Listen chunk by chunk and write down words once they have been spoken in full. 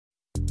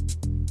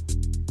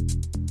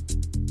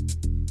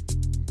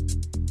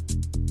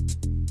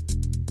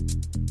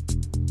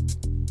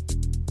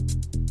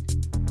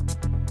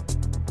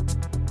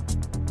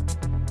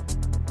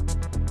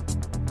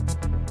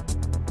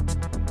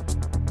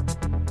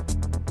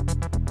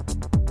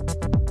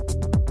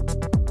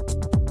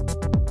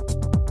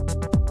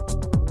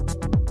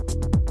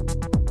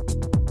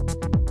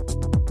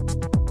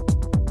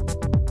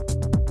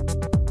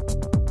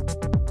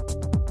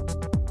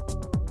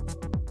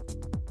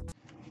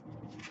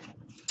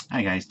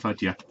Hi guys, Todd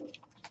here.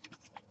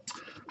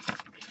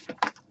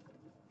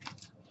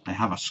 I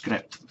have a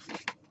script.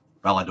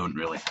 Well, I don't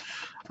really.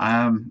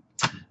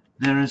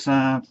 There is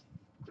a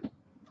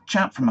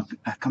chap from a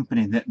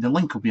company, the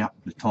link will be up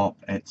at the top.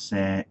 It's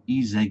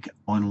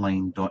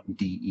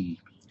ezigonline.de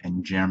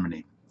in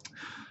Germany.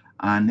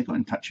 And they got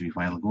in touch with me a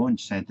while ago and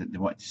said that they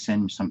wanted to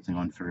send me something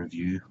on for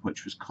review,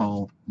 which was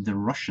called the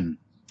Russian.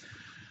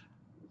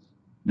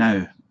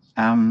 Now,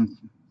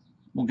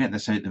 we'll get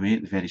this out of the way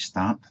at the very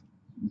start.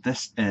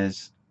 This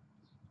is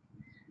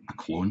a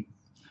clone.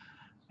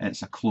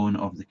 It's a clone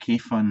of the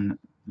Kfun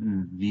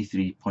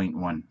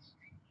v3.1.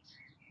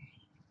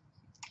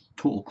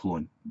 Total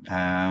clone.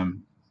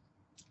 And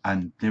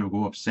there we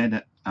go, I've said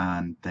it.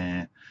 And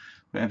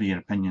whatever your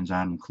opinions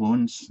are on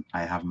clones,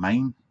 I have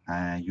mine,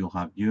 you'll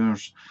have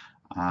yours.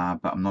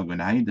 But I'm not going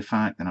to hide the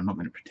fact, and I'm not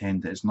going to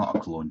pretend that it's not a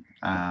clone.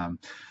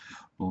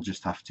 We'll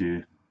just have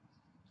to.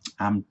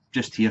 I'm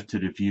just here to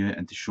review it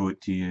and to show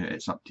it to you.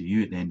 It's up to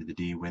you at the end of the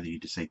day whether you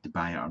decide to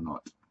buy it or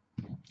not.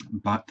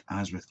 But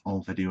as with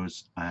all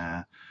videos,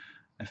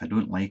 if I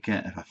don't like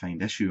it, if I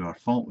find issue or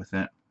fault with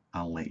it,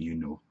 I'll let you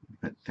know.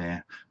 But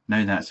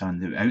now that's out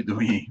the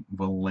way,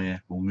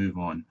 we'll move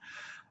on.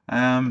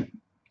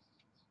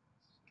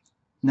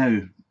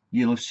 Now,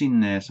 you'll have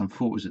seen some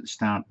photos at the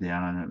start there,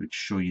 and it would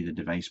show you the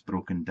device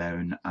broken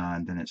down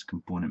and in its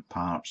component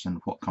parts and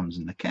what comes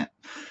in the kit.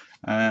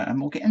 And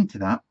we'll get into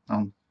that.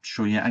 I'll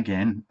show you it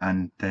again.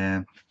 And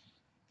I've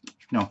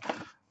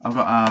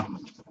got a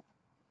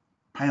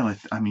pilot.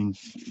 I mean,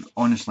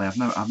 honestly, I've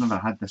never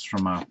had this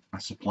from a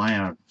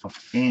supplier of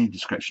any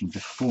description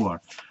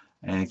before,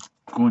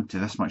 going to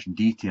this much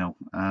detail.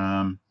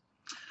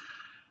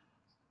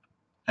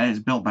 It's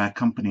built by a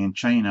company in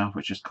China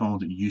which is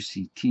called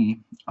UCT,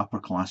 Upper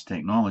Class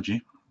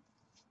Technology.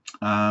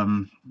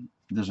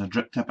 There's a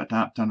drip tip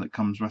adapter that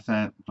comes with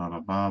it, blah blah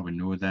blah, we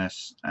know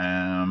this.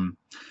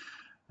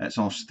 It's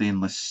all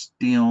stainless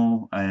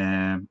steel,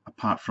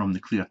 apart from the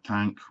clear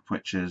tank,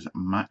 which is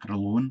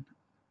macrolone.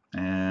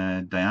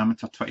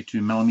 Diameter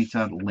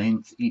 22mm,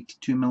 length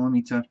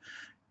 82mm,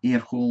 air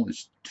hole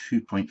is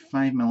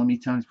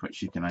 2.5mm,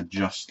 which you can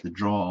adjust the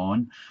draw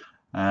on.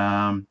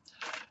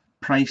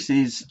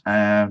 Prices,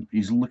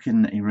 he's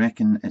looking, he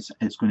reckon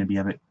it's going to be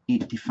about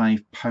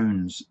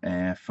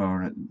 £85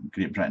 for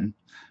Great Britain,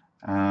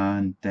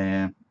 and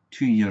 2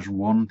 years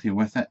warranty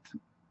with it,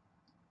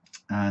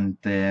 and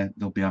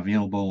they'll be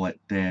available at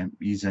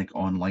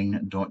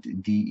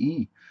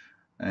ezigonline.de.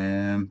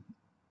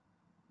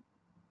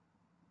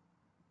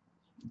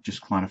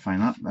 Just clarifying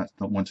that's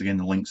once again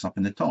the link's up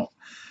in the top.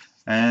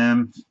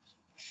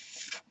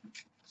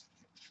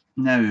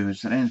 Now,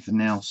 is there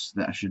anything else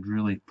that I should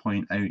really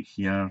point out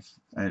here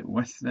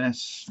with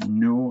this?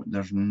 No,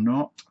 there's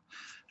not.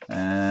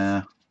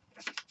 I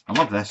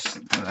love this.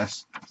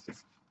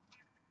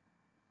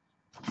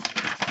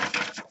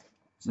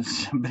 This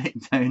is a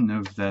breakdown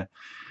of the,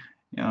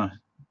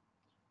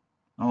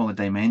 all the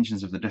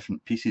dimensions of the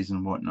different pieces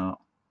and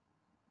whatnot.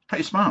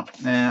 Pretty smart.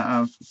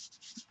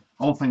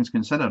 All things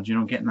considered,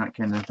 getting that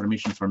kind of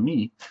information for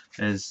me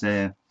is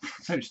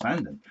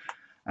outstanding.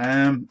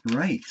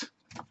 Right.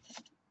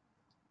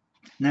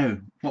 Now,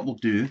 what we'll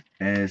do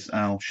is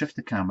I'll shift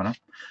the camera.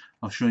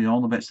 I'll show you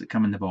all the bits that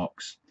come in the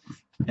box.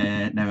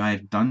 Now,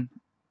 I've done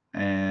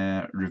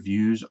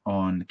reviews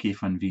on the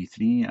Kfun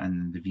V3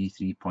 and the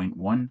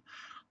V3.1,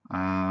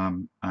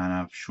 and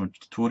I've shown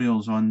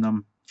tutorials on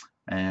them.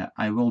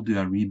 I will do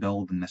a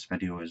rebuild in this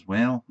video as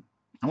well.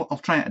 I'll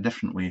try it a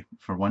different way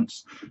for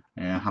once.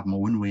 I have my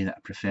own way that I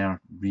prefer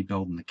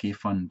rebuilding the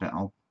Kfun, but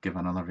I'll give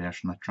another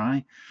version a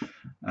try,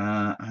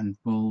 and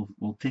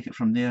we'll take it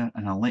from there,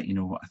 and I'll let you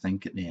know what I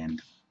think at the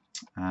end.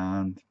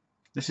 And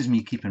this is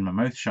me keeping my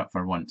mouth shut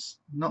for once,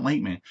 not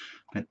like me,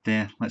 but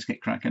let's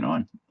get cracking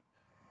on.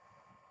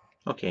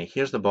 Okay,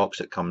 here's the box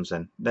it comes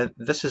in.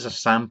 This is a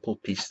sample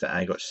piece that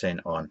I got sent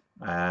on,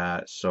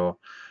 so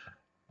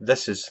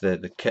this is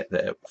the kit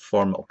that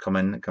form will come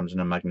in. It comes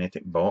in a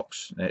magnetic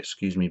box.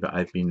 Excuse me, but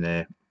I've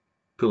been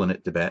pulling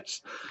it to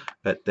bits,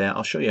 but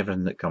I'll show you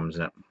everything that comes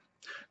in it.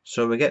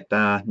 So we get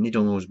a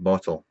needle nose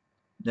bottle.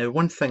 Now,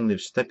 one thing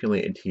they've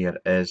stipulated here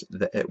is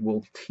that it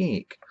will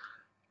take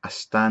a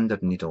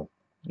standard needle,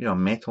 a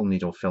metal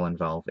needle filling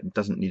valve. It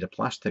doesn't need a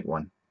plastic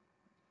one.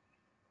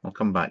 I'll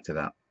come back to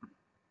that.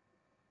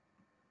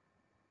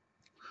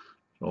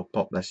 So I'll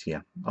pop this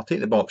here. I'll take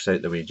the box out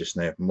of the way just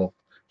now and we'll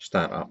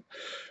start up.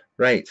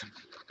 Right.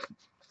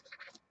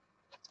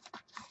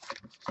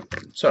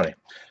 Sorry.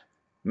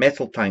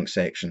 Metal tank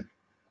section.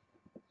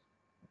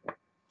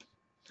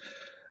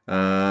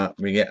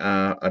 We get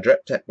a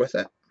drip tip with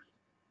it.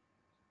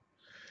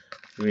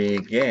 We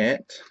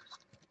get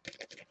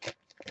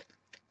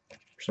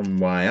some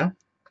wire,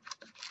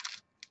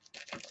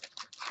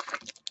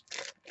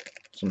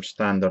 some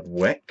standard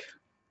wick.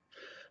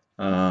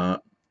 You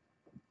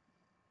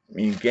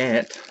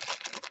get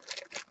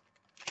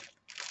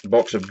a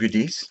box of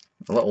goodies,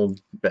 a little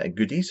bit of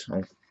goodies.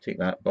 I'll take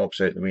that box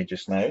out of the way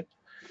just now.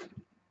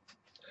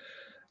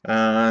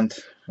 And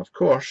of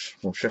course,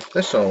 we'll shift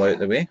this all out of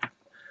the way.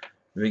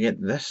 We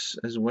get this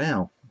as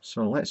well.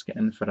 So let's get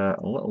in for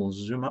a little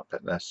zoom up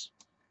at this.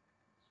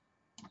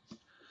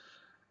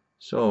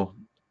 So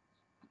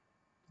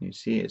you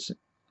see it's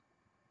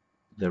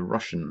the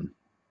Russian.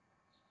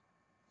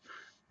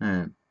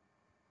 Now,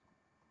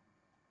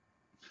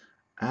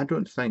 I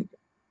don't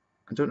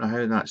know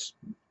how that's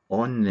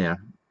on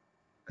there.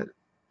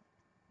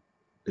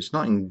 It's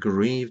not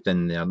engraved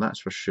in there, that's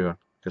for sure,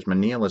 because my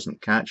nail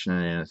isn't catching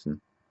anything.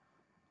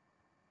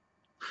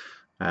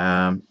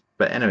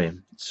 But anyway,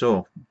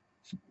 so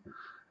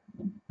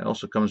it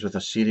also comes with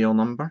a serial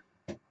number,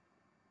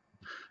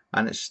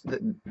 and if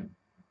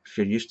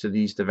you're used to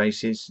these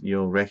devices,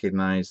 you'll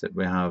recognize that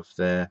we have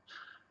the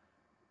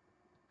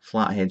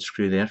flathead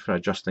screw there for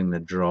adjusting the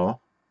draw.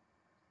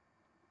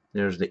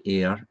 There's the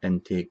air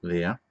intake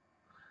there,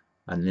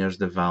 and there's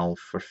the valve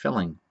for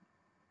filling.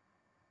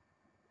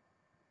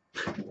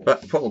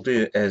 But what we'll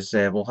do is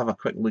we'll have a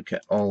quick look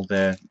at all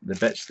the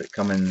bits that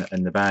come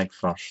in the bag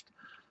first.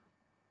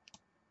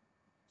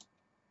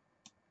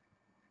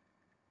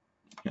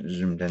 Get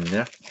zoomed in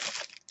there.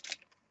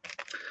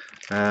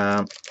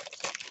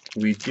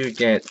 We do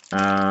get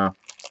a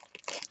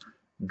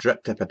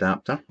drip tip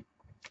adapter,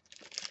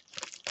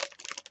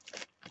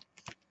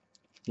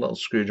 little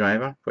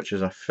screwdriver, which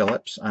is a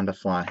Phillips and a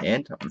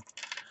flathead.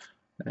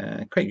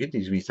 Quite good,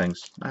 these wee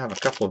things. I have a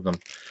couple of them.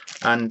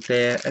 And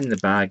in the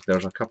bag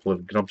there's a couple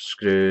of grub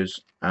screws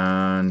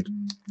and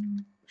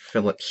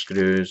Phillips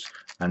screws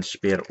and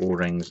spare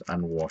O-rings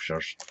and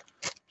washers.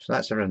 So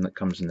that's everything that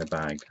comes in the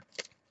bag.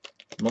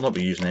 We'll not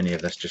be using any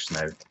of this just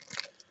now.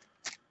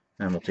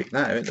 And we'll take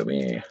that out of the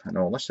way and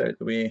all this out of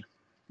the way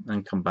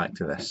and come back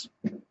to this.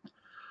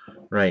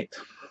 Right.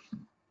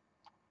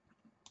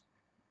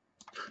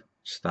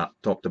 Start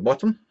top to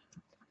bottom.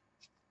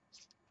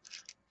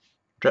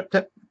 Drip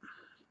tip.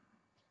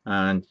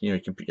 And you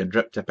can put your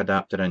drip tip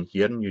adapter in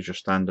here and use your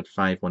standard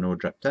 510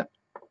 drip tip.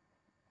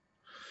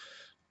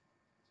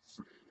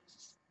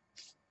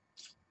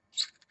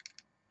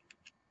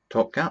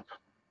 Top cap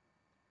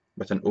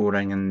with an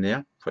O-ring in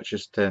there, which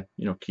is to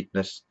keep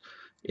this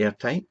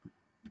airtight.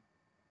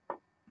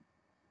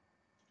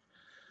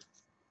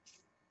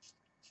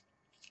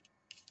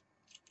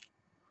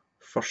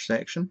 First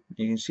section,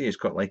 you can see it's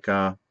got like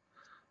a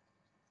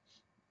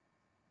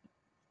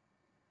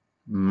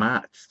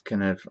matte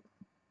kind of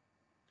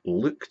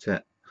look to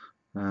it.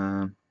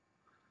 I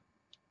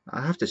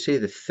have to say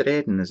the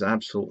threading is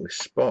absolutely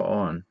spot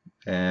on.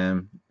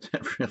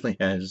 It really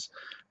is.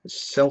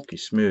 It's silky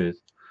smooth.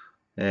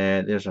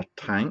 There's a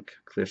tank,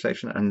 clear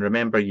section, and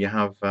remember you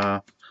have,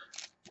 if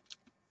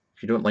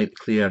you don't like the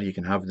clear, you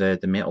can have the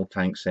metal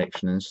tank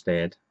section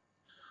instead.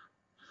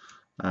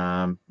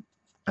 And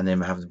then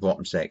we have the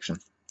bottom section.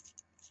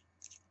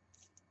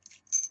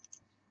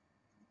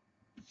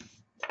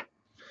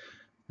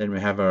 Then we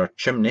have our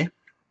chimney.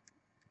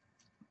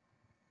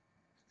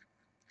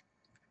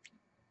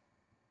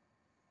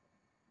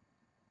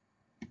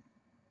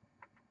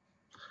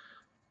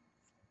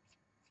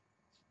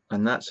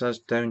 And that's us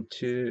down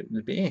to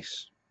the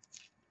base.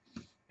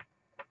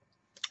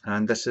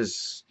 And this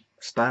is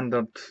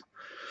standard.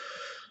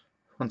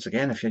 Once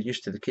again, if you're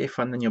used to the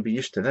K-Fun, then you'll be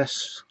used to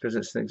this, because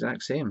it's the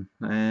exact same.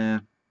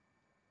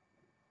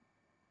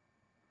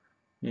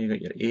 You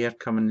got your air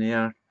coming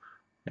there,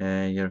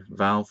 your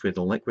valve where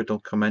the liquid will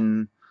come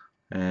in,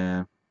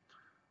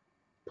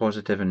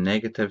 positive and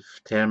negative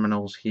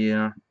terminals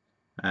here.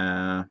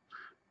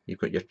 You've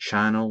got your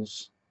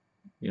channels,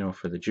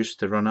 for the juice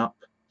to run up.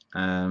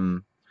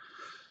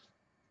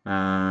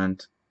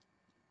 And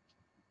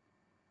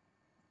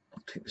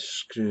I'll take the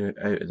screw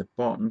out of the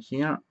bottom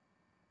here,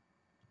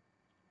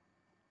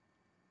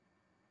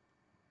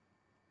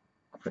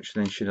 which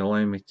then should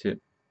allow me to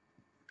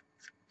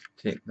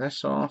take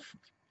this off.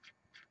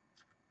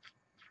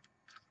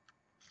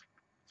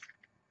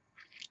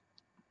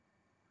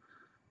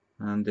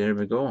 And there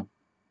we go.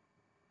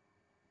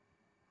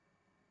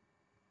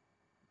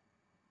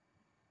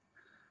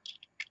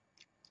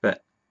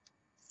 But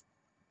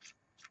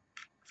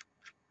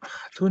I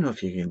don't know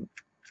if you can,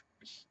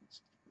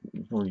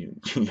 well, I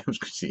was going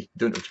to say,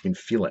 don't know if you can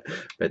feel it,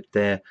 but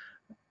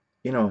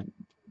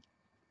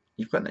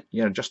you've got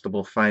your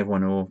adjustable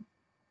 510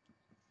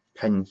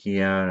 pin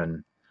here,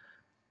 and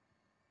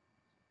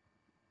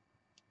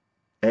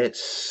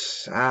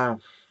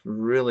I've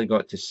really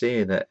got to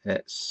say that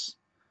it's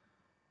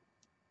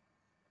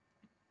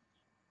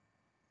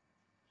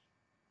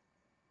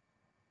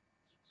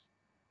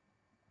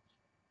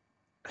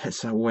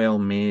a well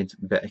made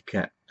bit of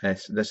kit.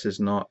 This is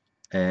not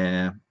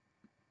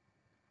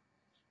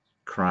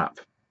crap,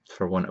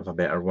 for want of a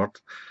better word.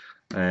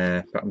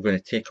 But I'm going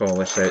to take all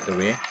this out of the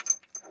way,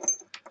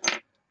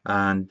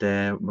 and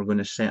we're going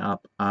to set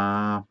up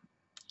a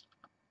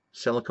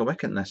silica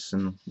wick in this,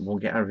 and we'll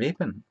get our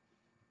vaping.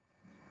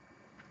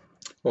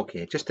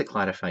 Okay, just to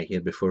clarify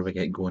here before we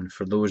get going,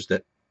 for those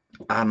that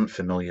aren't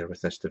familiar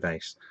with this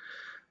device,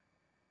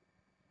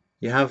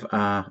 you have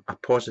a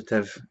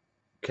positive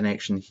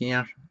connection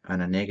here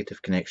and a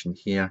negative connection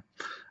here,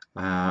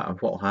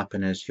 and what will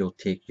happen is you'll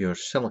take your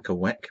silica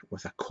wick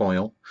with a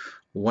coil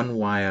one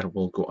wire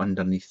will go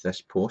underneath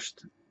this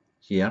post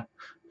here,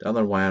 the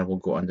other wire will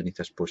go underneath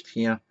this post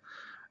here,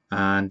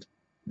 and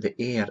the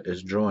air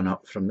is drawn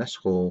up from this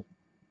hole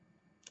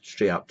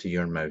straight up to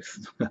your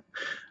mouth.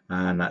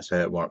 And that's how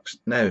it works.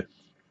 Now,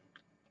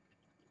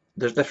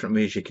 there's different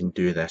ways you can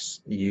do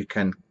this. You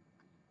can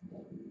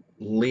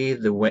lay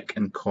the wick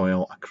and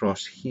coil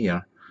across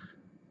here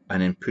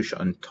and then push it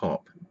on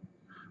top,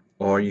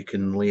 or you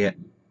can lay it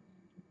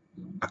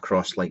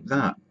across like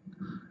that.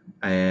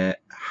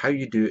 How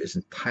you do it is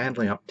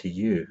entirely up to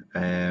you.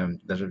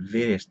 There's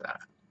various,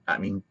 I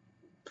mean,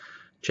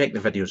 check the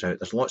videos out,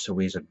 there's lots of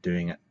ways of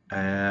doing it,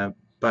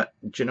 but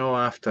do you know,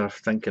 after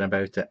thinking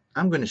about it,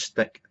 I'm going to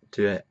stick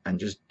to it and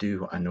just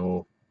do what I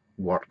know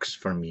works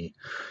for me.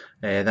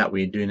 That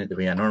way, doing it the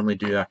way I normally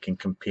do, I can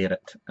compare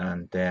it,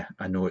 and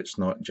I know it's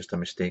not just a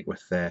mistake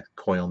with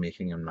coil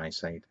making on my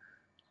side.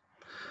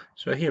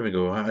 So here we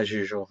go, as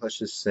usual.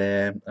 This is,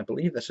 I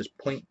believe this is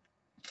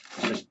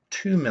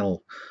 2mm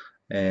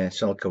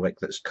silica wick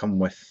that's come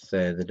with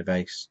the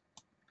device.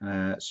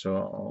 So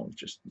I'll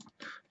just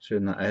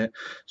zoom that out.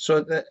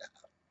 So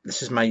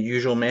this is my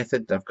usual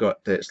method. I've got,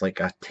 it's like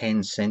a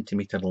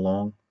 10cm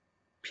long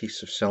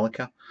piece of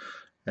silica,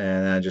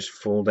 and I just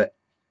fold it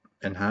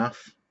in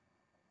half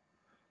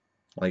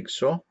like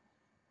so,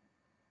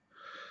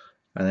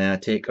 and then I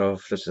take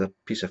off, this is a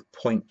piece of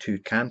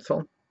 0.2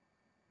 canthal,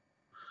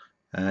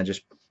 and I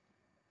just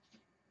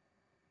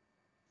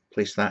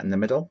place that in the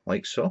middle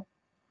like so,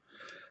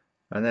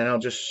 and then I'll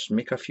just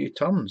make a few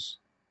turns.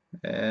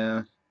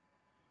 I'll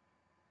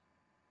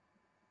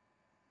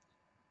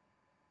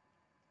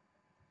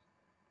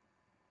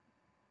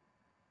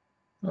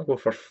go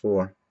for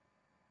 4.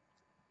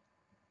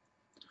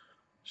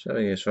 So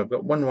yeah, so I've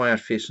got one wire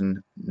facing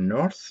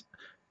north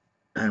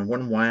and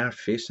one wire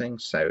facing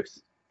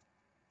south,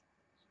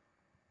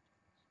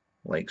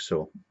 like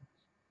so.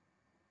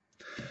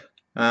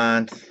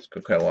 And it's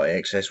got quite a lot of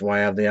excess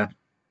wire there,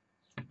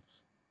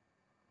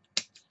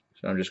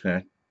 so I'm just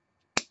going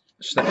to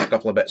snip a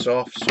couple of bits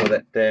off so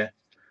that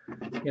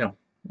you know,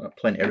 got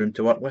plenty of room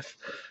to work with.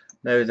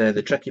 Now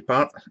the tricky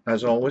part,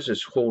 as always,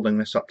 is holding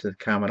this up to the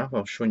camera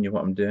while showing you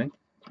what I'm doing.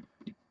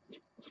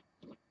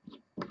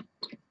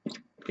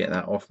 Get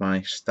that off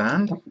my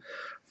stand.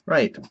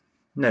 Right,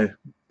 now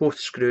both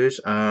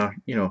screws are,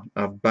 you know,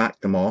 I've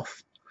backed them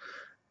off,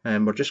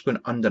 and we're just going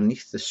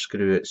underneath the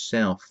screw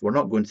itself. We're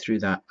not going through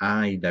that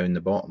eye down the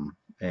bottom,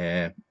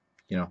 you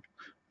know,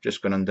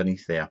 just going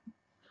underneath there.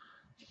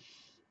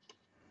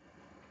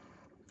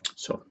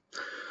 So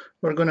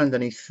we're going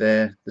underneath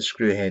the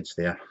screw heads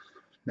there.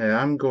 Now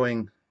I'm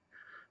going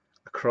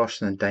across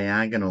the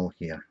diagonal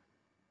here.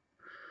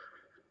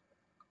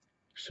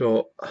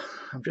 So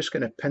I'm just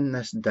going to pin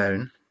this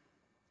down.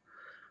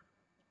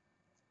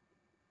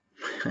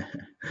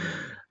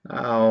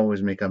 I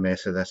always make a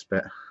mess of this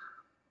bit.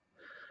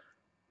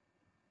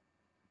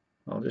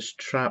 I'll just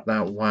trap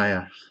that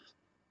wire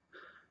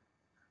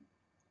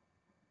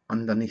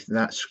underneath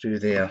that screw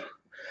there.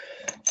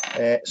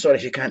 Sorry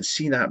if you can't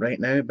see that right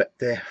now, but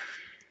you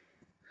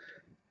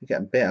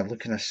get a better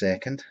look in a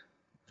second.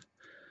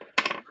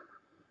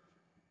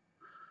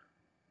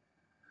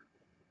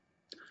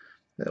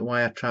 The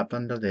wire trapped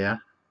under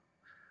there,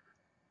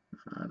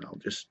 and I'll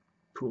just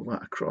pull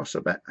that across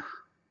a bit.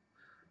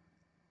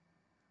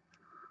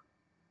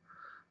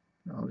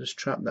 I'll just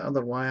trap the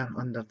other wire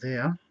under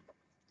there.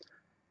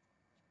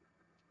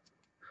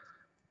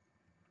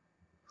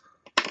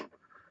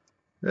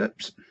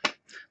 Oops.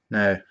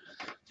 Now,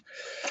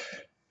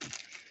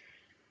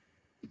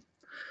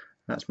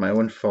 that's my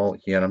own fault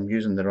here. I'm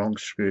using the wrong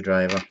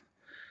screwdriver.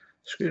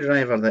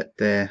 Screwdriver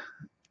that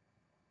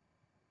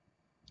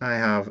I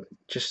have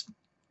just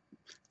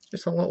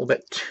a little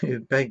bit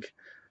too big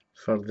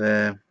for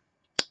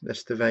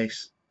this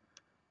device.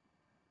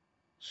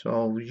 So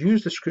I'll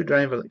use the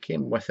screwdriver that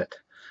came with it,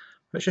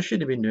 which I should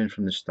have been doing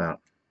from the start.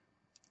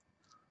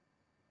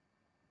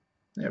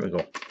 There we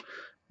go.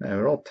 Now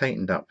we're all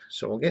tightened up,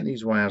 so we'll get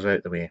these wires out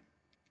of the way.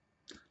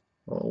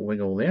 A little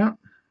wiggle there,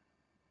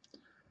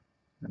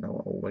 and a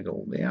little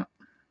wiggle there.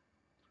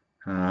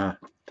 Tighten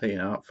it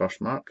up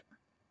first, Mark.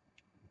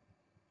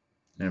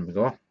 There we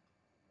go.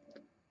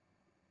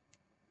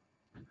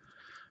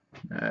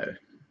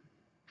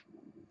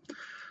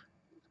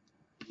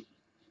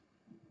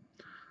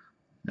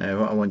 Now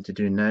what I want to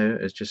do now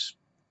is just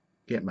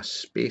get my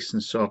spacing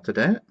sorted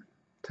out,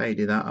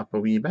 tidy that up a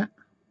wee bit.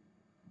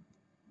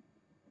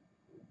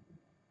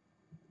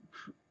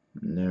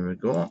 And there we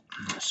go.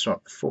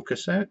 Sort the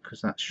focus out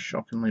because that's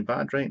shockingly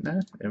bad right now.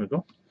 There we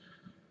go.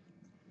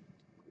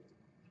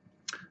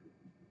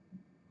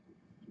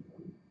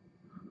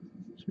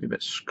 It's a wee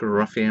bit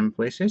scruffy in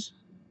places,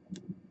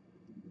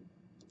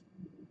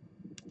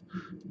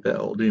 but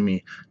it'll do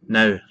me.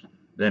 Now,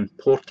 the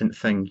important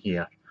thing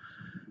here,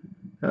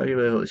 how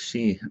you'll be able to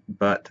see,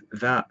 but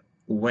that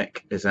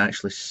wick is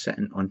actually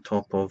sitting on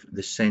top of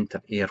the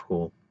centre air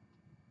hole,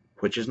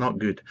 which is not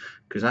good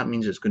because that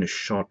means it's going to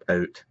short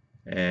out.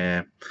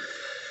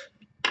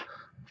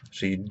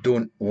 So you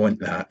don't want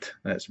that.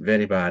 That's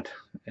very bad.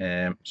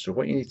 So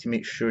what you need to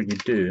make sure you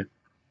do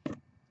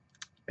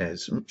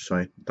is, oops,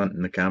 sorry, done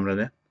in the camera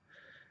there,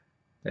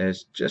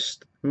 is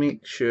just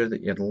make sure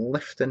that you're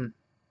lifting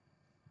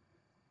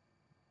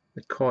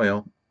the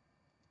coil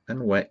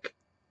and wick,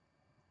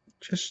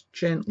 just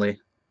gently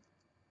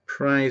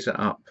prise it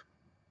up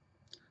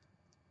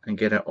and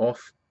get it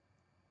off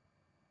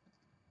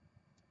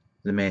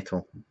the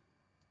metal.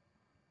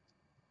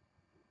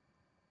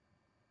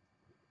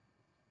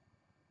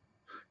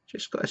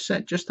 Just got to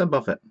sit just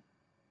above it.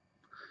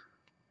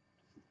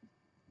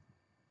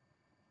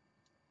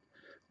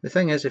 The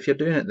thing is, if you're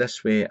doing it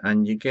this way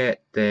and you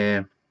get,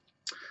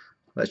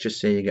 let's just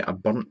say you get a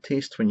burnt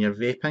taste when you're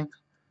vaping,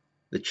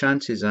 the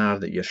chances are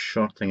that you're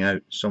shorting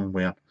out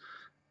somewhere.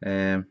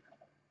 So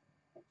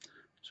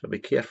be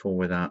careful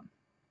with that.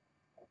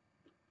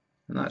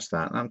 And that's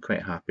that. I'm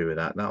quite happy with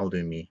that. That'll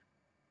do me.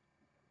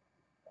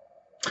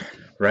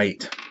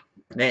 Right,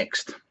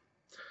 next.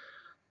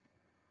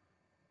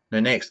 Now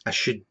next, I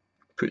should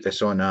put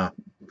this on a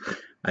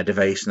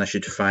device and I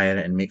should fire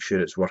it and make sure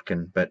it's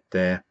working, but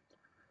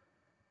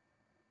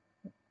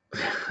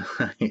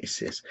it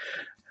says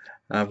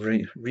I've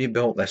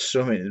rebuilt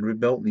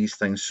these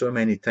things so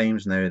many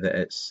times now that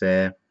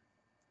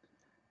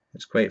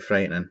it's quite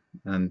frightening,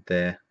 and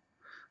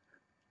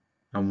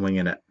I'm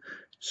winging it.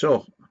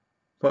 So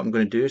what I'm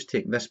going to do is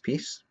take this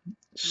piece,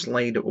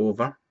 slide it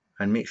over,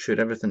 and make sure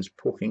everything's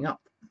poking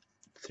up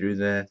through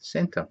the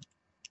center.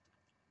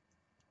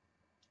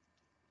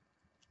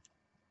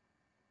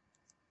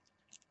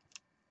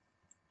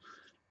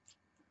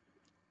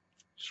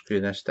 Screw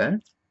this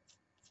down,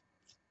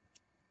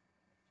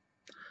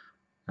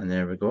 and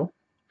there we go.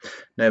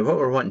 Now what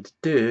we're wanting to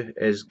do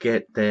is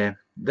get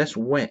this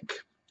wick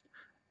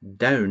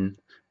down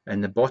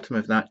in the bottom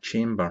of that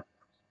chamber,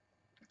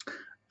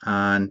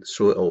 and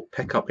so it'll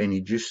pick up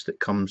any juice that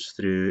comes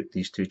through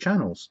these two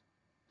channels.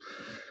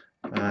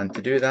 And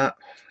to do that,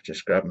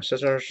 just grab my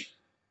scissors,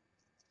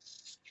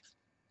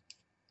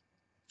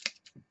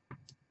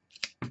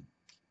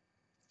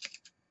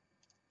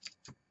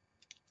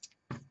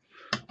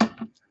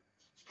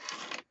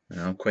 and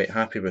I'm quite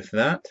happy with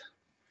that.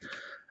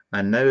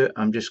 And now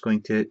I'm just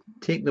going to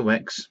take the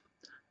wicks,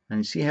 and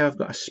you see how I've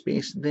got a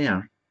space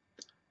there,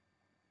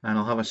 and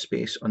I'll have a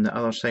space on the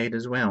other side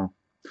as well.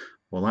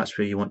 Well, that's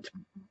where you want to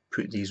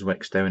put these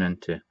wicks down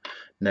into.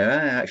 Now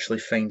I actually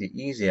find it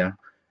easier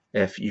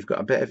if you've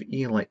got a bit of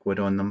e-liquid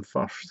on them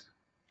first.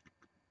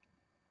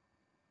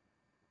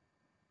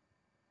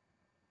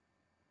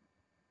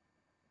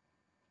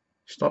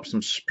 Stops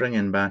them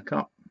springing back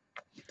up.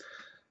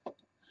 So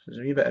there's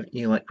a wee bit of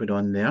e-liquid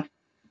on there.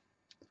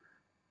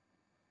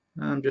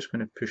 I'm just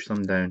going to push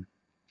them down.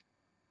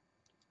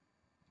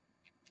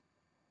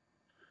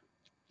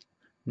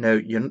 Now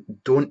you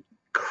don't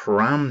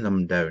cram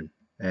them down,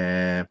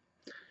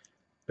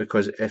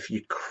 because if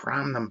you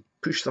cram them,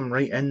 push them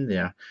right in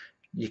there,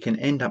 you can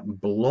end up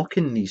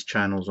blocking these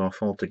channels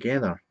off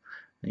altogether.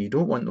 And you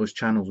don't want those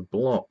channels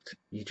blocked.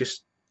 You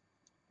just,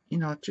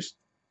 just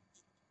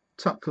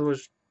tuck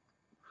those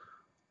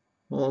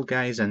little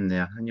guys in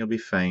there and you'll be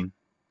fine.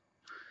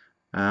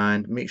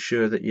 And make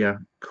sure that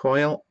your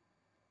coil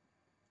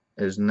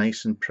is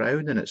nice and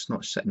proud and it's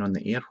not sitting on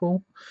the air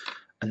hole.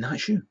 And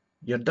that's you.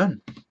 You're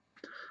done.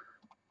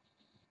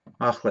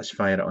 Let's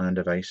fire it on a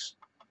device.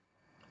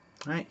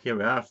 Right, here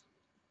we are.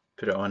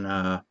 Put it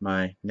on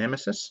my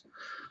Nemesis,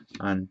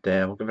 and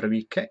we'll give it a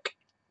wee kick.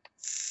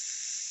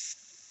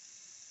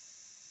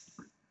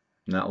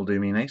 And that'll do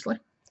me nicely.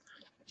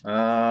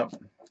 From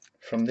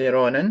there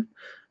on in,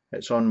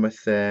 it's on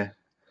with the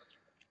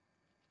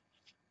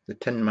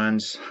Tin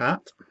Man's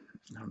hat,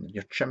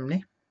 your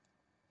chimney.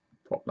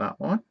 Pop that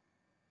on.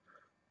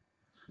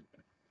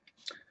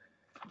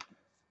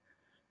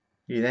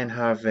 You then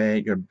have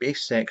your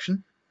base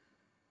section.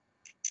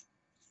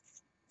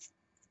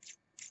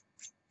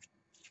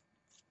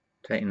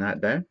 Tighten that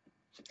down.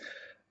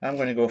 I'm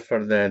going to go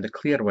for the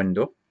clear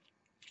window.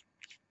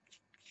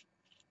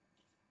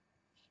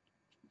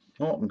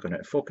 Oh, I'm going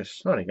out of focus.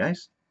 Sorry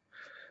guys.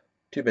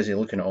 Too busy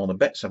looking at all the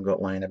bits I've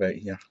got lying about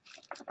here.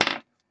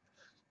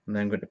 And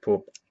then I'm going to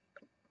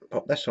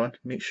pop this on.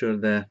 Make sure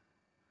the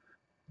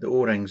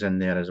O-ring's in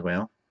there as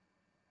well.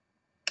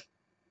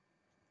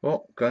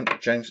 Oh,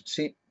 James,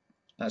 see,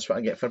 that's what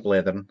I get for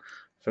blethering.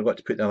 Forgot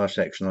to put the other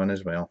section on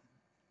as well.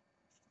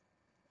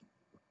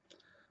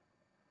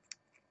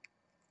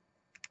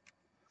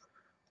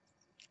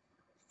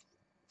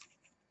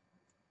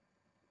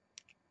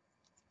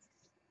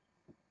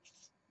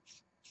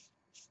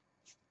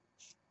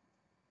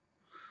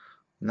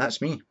 And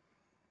that's me,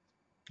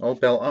 all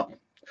built up.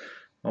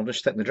 I'll just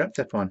stick the drip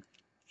tip on.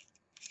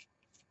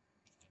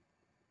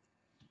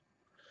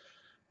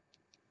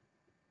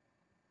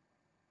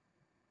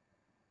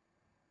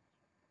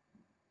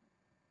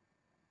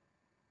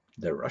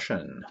 The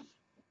Russian.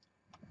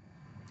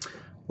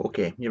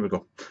 Okay, here we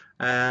go.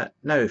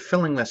 Now,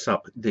 filling this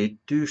up, they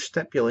do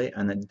stipulate,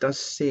 and it does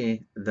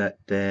say that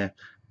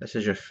this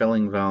is your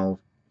filling valve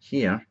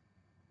here,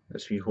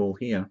 this wee hole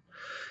here,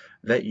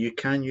 that you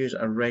can use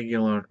a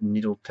regular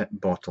needle tip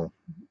bottle.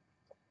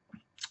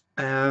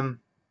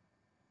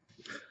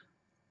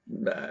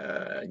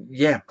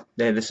 yeah,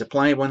 the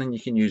supply one, and you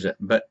can use it.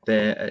 But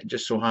it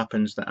just so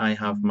happens that I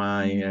have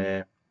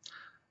my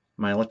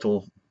my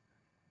little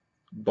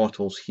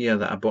bottles here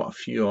that I bought a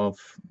few of.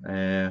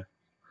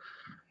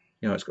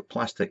 You know, it's got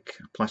plastic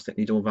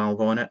needle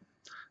valve on it.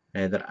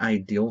 They're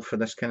ideal for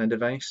this kind of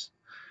device.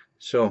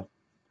 So,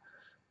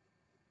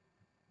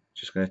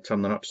 just going to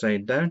turn them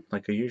upside down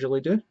like I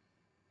usually do,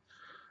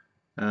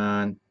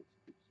 and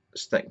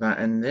stick that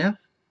in there,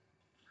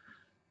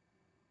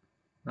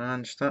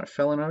 and start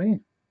filling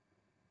away.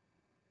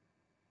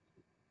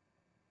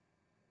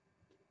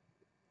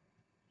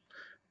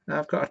 Now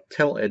I've got it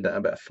tilted at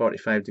about a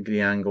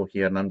 45-degree angle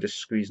here, and I'm just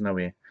squeezing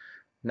away.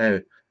 Now,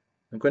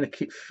 I'm going to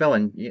keep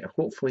filling.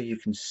 Hopefully you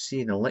can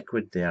see the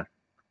liquid there,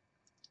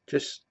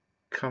 just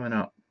coming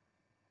up.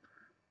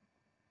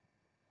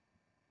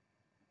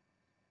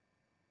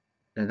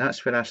 And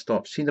that's where I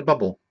stop. See the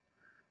bubble?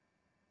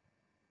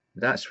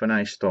 That's when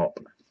I stop.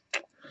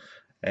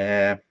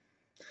 The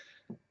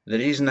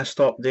reason I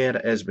stop there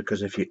is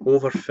because if you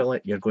overfill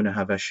it, you're going to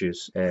have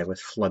issues with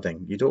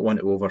flooding. You don't want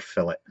to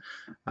overfill it.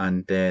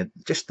 And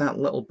just that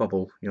little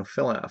bubble,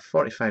 fill it at a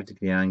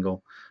 45-degree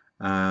angle,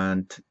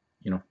 and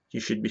you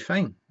should be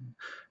fine.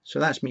 So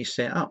that's me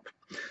set up.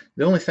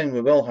 The only thing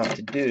we will have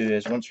to do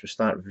is once we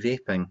start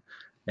vaping,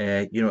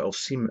 it'll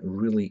seem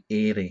really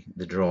airy,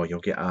 the draw. You'll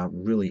get a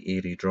really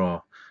airy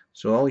draw.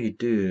 So all you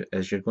do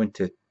is you're going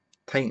to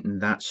tighten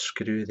that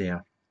screw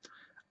there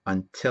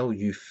until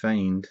you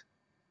find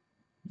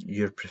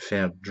your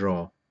preferred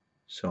draw.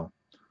 So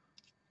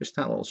just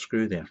that little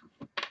screw there.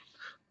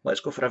 Let's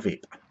go for a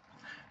vape.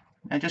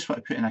 I just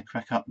want to put in a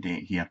quick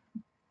update here.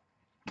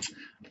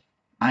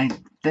 I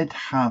did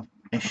have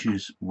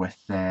issues with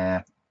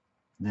the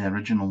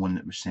original one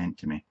that was sent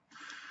to me.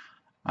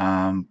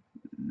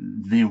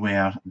 They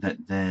were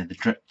that the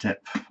drip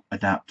tip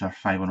adapter,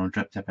 510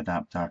 drip tip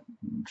adapter,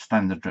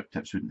 standard drip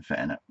tips wouldn't fit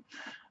in it.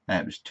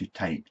 It was too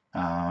tight.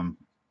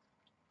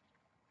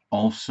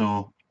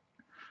 Also,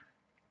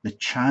 the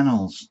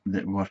channels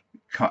that were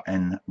cut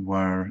in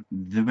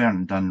they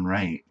weren't done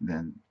right.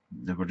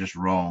 They were just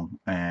wrong.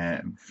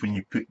 When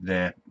you put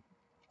the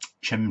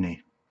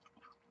chimney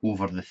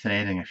over the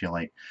threading, if you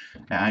like,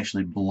 it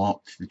actually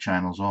blocked the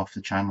channels off.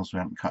 The channels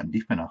weren't cut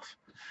deep enough.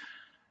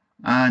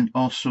 And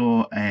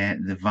also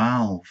the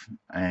valve,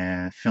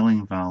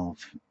 filling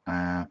valve,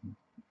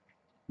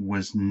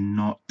 was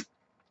not,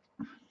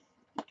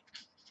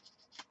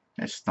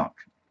 it's stuck,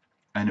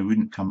 and it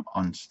wouldn't come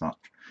unstuck.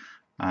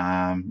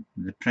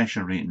 The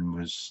pressure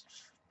rating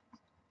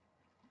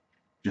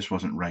just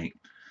wasn't right.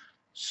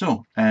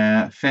 So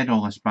fed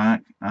all this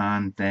back,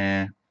 and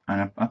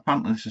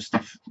apparently this is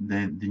stuff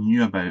they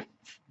knew about,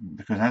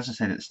 because as I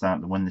said at the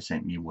start, the one they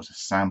sent me was a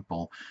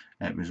sample.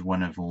 It was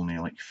one of only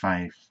like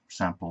 5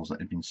 samples that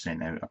had been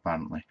sent out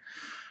apparently.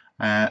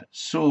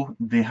 So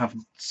they have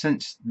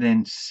since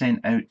then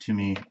sent out to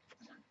me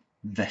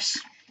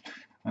this,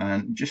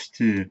 and just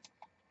to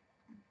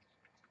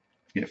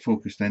get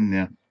focused in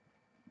there,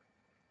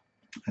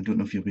 I don't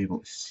know if you'll be able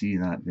to see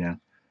that there,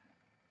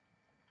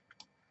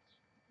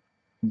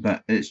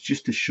 but it's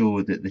just to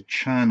show that the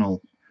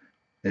channel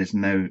is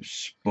now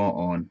spot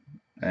on.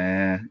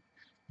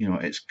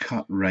 It's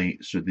cut right,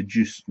 so the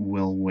juice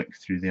will wick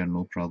through there,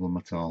 no problem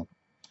at all.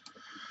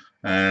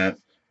 The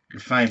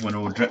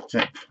 510 drip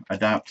tip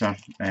adapter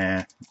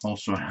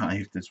also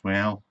arrived as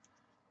well.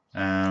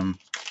 They've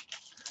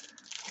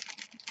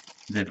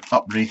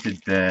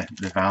uprated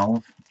the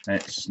valve.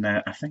 It's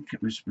now, I think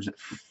it was it,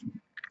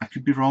 I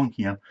could be wrong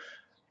here.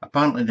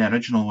 Apparently the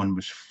original one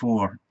was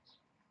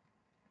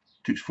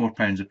took 4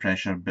 pounds of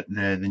pressure, but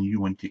the new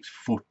one takes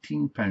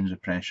 14 pounds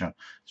of pressure,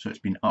 so it's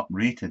been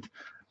uprated.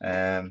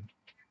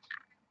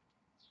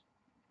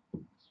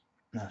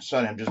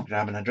 Sorry, I'm just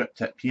grabbing a drip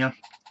tip here,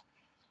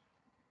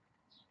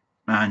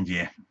 and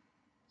yeah,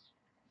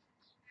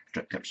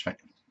 drip tip's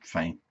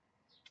fine.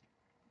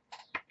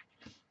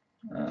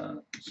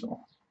 So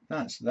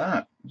that's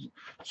that.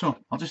 So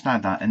I'll just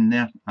add that in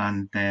there,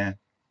 and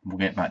we'll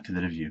get back to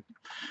the review.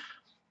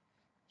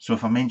 So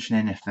if I mention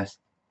any of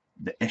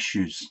the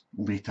issues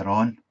later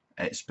on,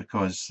 it's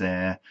because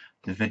this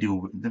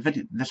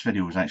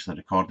video was actually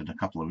recorded a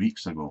couple of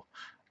weeks ago.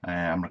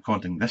 I'm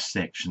recording this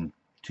section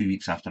 2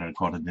 weeks after I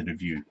recorded the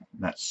review.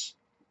 That's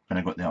when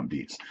I got the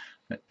updates.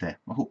 But I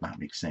hope that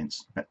makes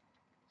sense. But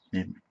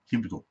here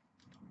we go.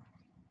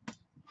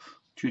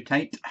 Too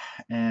tight.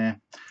 Now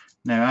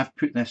I've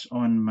put this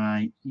on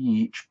my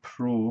EH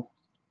Pro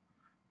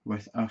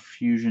with a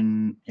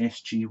Fusion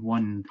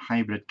SG1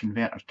 hybrid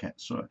converter kit,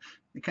 so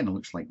it kind of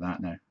looks like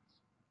that now.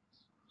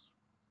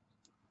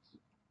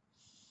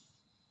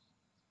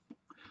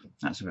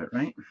 That's about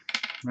right.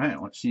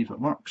 Right, let's see if it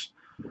works.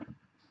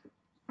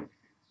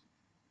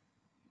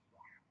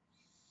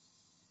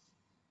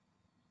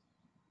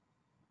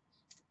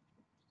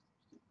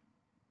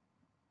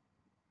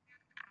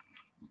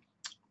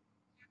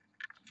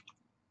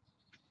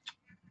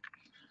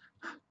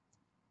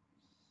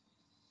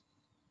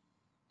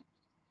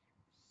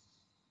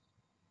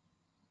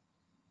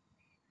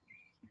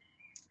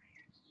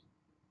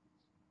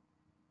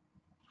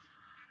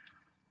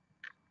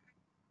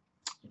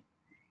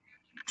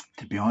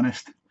 be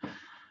honest,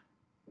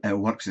 it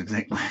works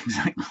exactly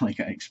like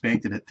I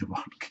expected it to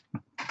work.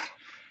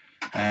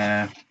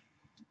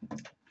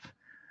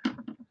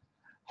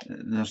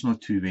 There's no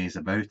two ways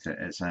about it.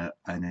 It's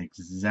an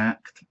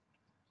exact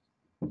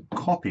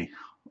copy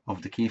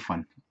of the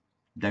K-Fun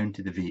down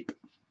to the vape.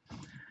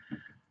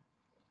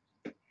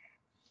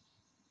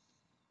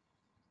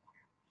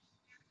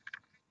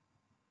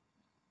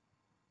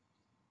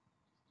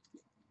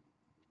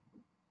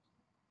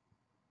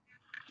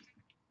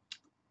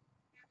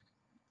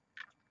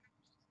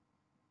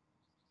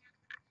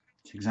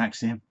 It's the exact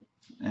same.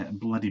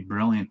 Bloody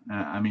brilliant.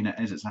 I mean, it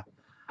is. It's a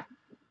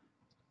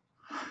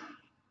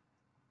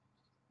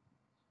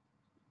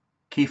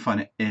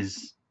K-Fun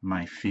is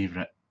my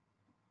favourite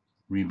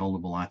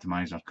rebuildable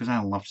atomizer because I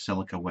love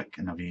silica wick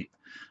in a vape,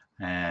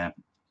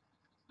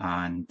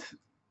 and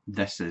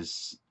this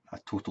is a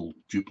total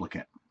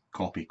duplicate,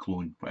 copy,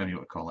 clone, whatever you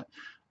want to call it.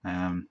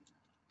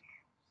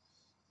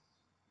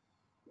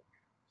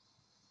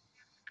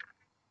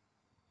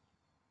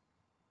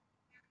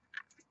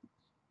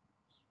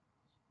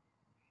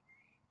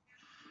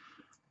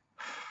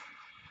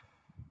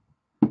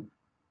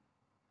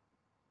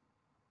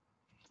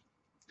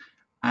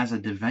 As a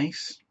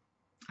device,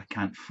 I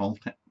can't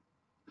fault it.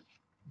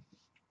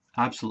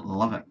 Absolutely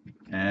love it.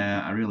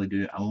 I really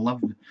do. I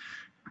love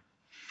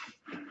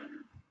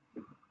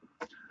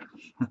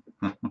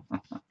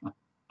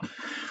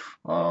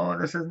oh,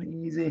 this isn't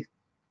easy.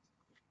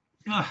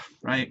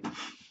 Right.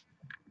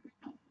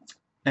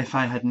 If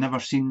I had never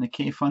seen the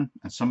K-Fun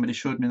and somebody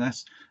showed me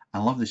this, I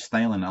love the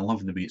styling. I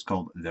love the way it's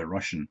called the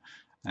Russian.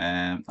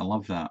 I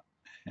love that.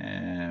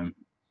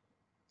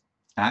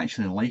 I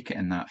actually like it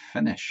in that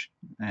finish.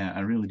 I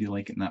really do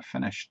like it in that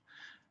finish.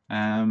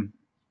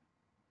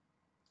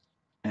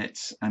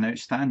 It's an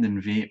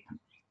outstanding vape.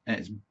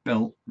 It's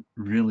built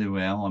really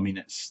well. I mean,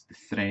 it's the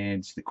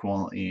threads, the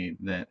quality,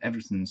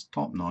 everything's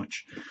top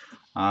notch,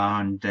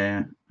 and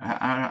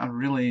I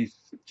really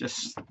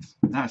just,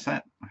 that's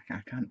it. I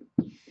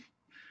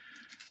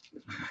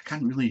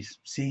can't really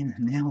say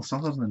anything else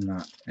other than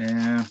that.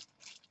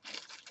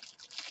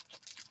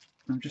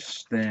 I'm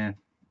just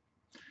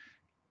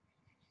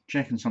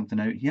checking something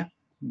out here.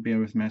 Bear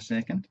with me a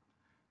second.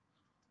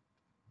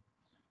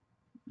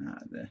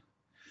 It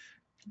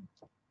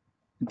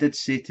did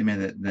say to me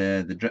that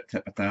the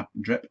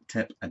drip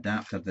tip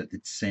adapter that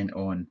they'd sent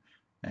on,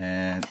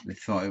 they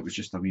thought it was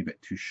just a wee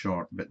bit too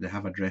short, but they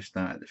have addressed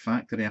that at the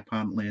factory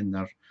apparently, and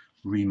they're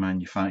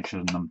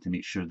remanufacturing them to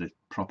make sure the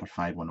proper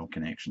 510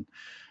 connection.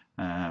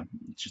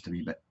 It's just a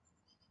wee bit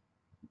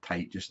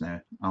tight just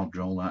now. I'll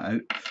draw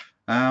that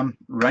out.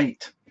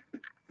 Right.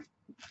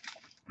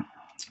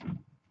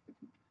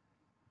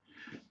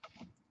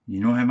 You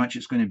know how much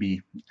it's going to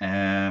be.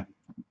 The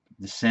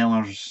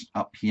seller's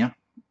up here.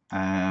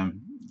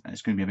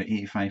 It's going to be about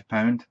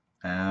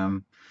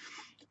 £85.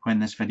 When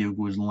this video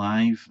goes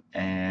live,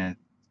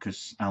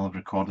 because I'll have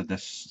recorded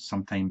this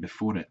sometime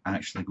before it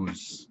actually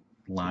goes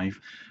live,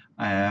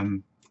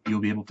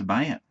 you'll be able to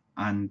buy it,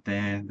 and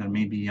there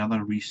may be other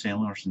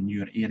resellers in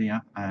your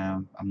area.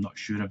 I'm not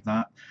sure of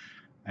that,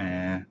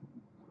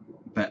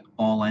 but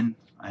all in,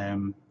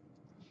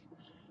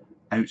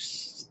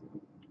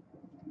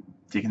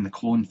 taking the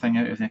clone thing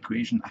out of the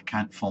equation, I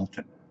can't fault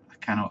it. I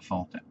cannot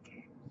fault it.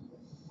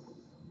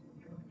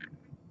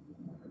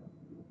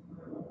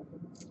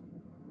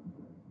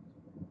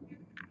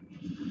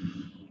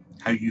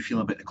 How you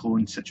feel about the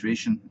clone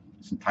situation,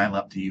 it's entirely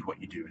up to you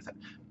what you do with it.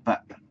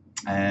 But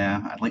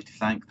I'd like to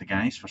thank the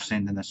guys for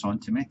sending this on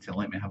to me to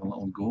let me have a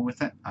little go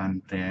with it,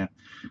 and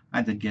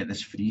I did get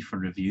this free for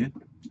review.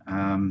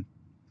 My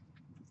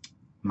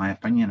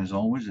opinion, as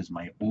always, is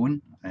my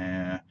own.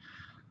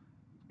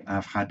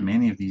 I've had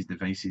many of these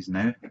devices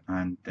now,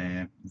 and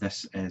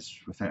this is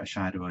without a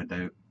shadow of a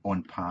doubt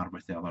on par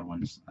with the other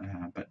ones.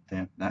 But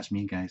that's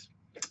me, guys.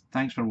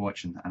 Thanks for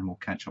watching, and we'll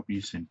catch up with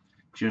you soon.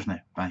 Cheers now.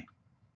 Bye.